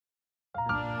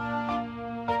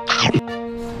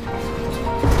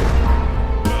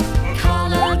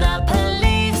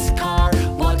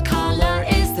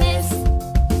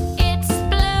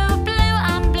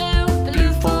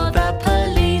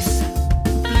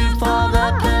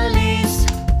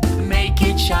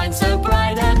shine so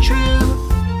bright and true.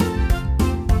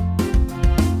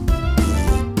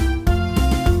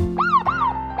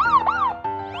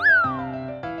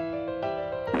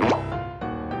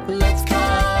 Let's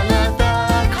color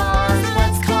the cars,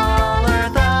 let's color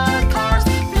the cars.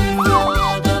 Blue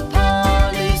for the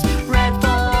police, red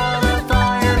for the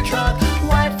fire truck,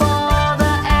 white for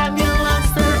the ambulance,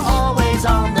 they're always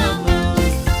on the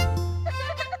move.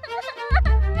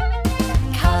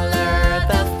 Color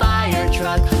the fire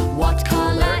truck, what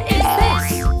color is this?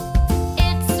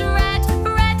 It's red,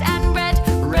 red and red,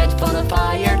 red for the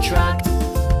fire truck.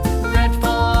 Red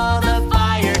for the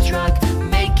fire truck,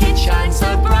 make it shine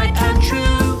so bright and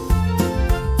true.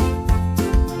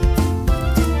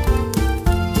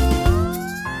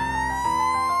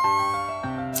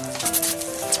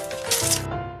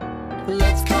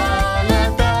 Let's color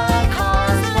the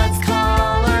cars, let's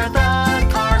color the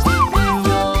cars. Blue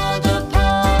for the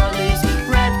police,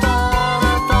 red for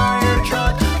the fire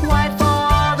truck, white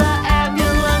for the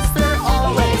ambulance, they're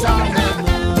always on the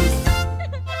move.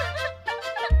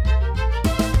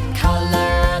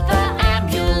 Color the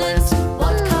ambulance,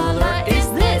 what color is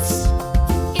this?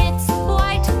 It's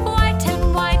white, white and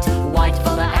white, white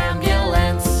for the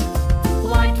ambulance.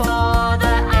 White for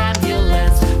the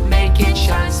ambulance, make it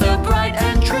shine so bright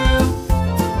and true.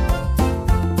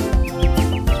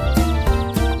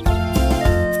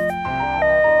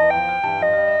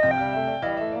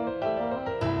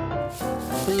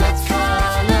 Let's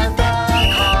color the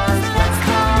cars, let's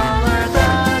color the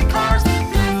cars.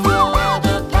 Blue for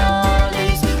the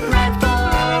police, red for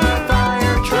the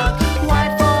fire truck,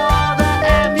 white for the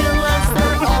ambulance,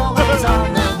 they're always on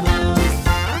the move.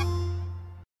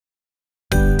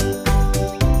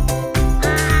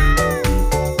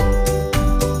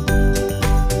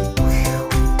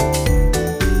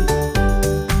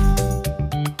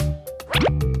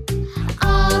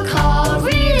 Our car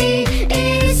really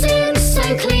isn't so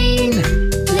clean.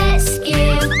 Let's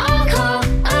give our car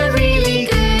a really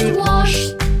good wash.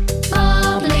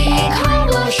 Bubbly car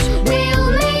wash will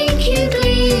make you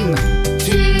gleam.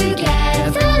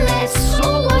 Together let's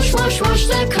all wash, wash, wash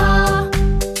the car.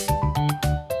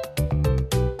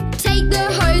 Take the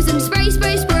hose and spray,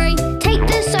 spray, spray. Take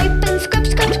the soap and scrub,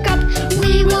 scrub, scrub.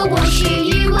 We will wash you,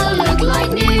 you will look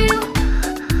like new.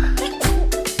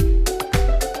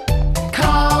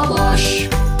 Car wash.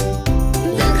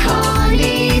 The car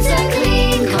needs a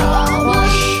clean car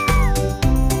wash.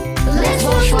 Let's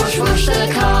wash, wash, wash the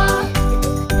car.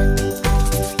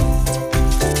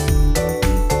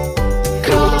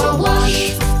 Car wash.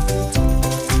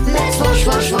 Let's wash,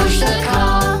 wash, wash the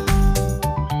car.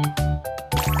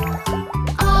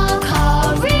 Our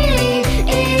car really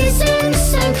isn't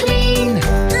so clean.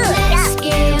 Let's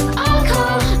give our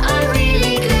car a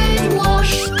really good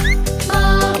wash.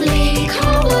 Bubbly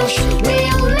car wash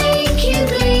will make you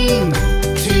gleam.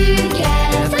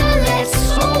 Together let's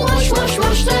all wash, wash,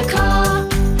 wash the car.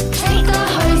 Take the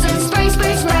hose and spray,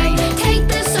 spray, spray. Take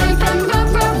the soap and rub,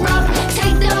 rub, rub.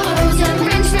 Take the hose and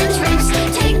rinse, rinse, rinse.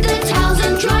 Take the towels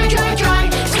and dry, dry, dry.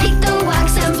 Take the wax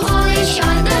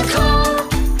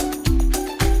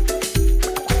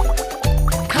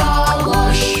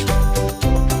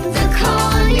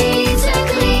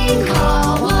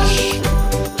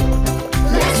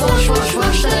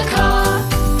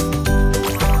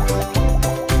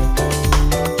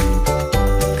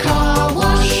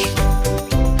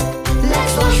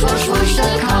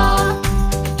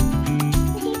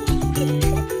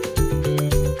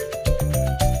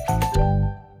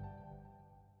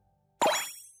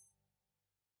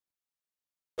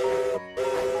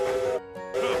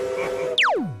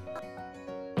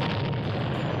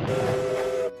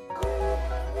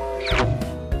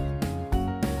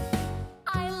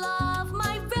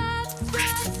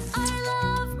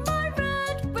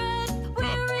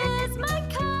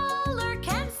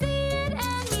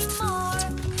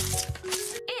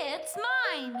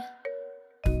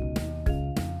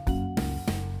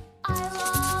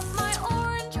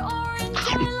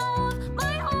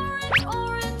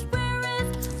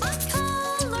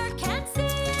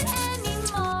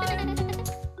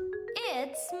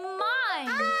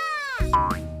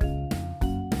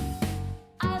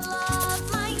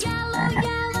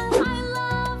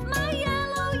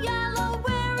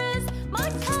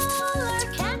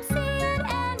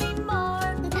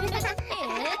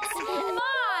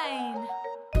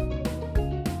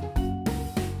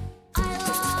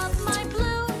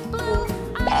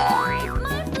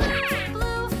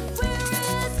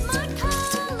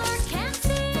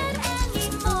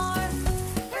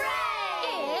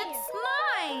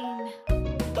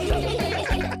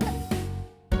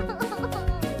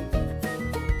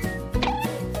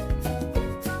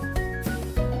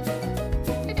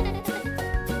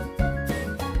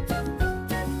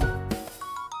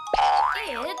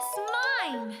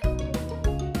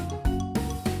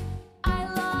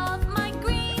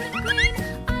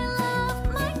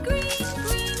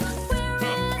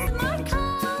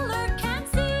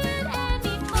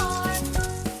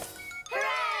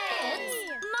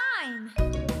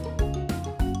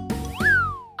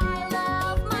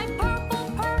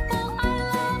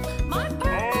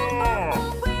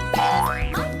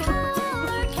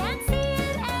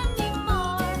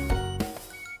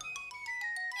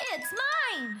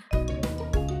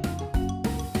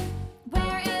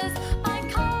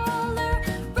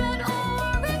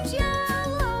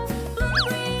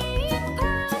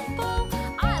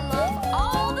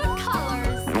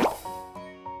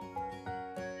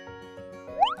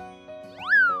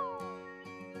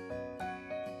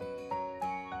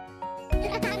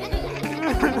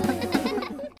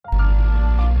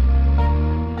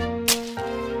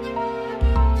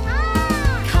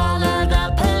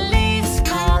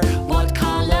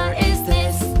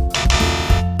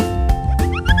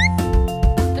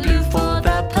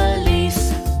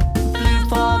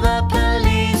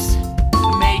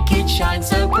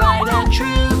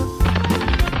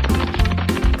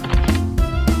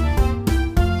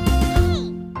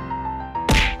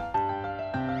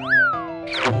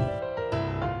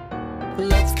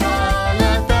Let's go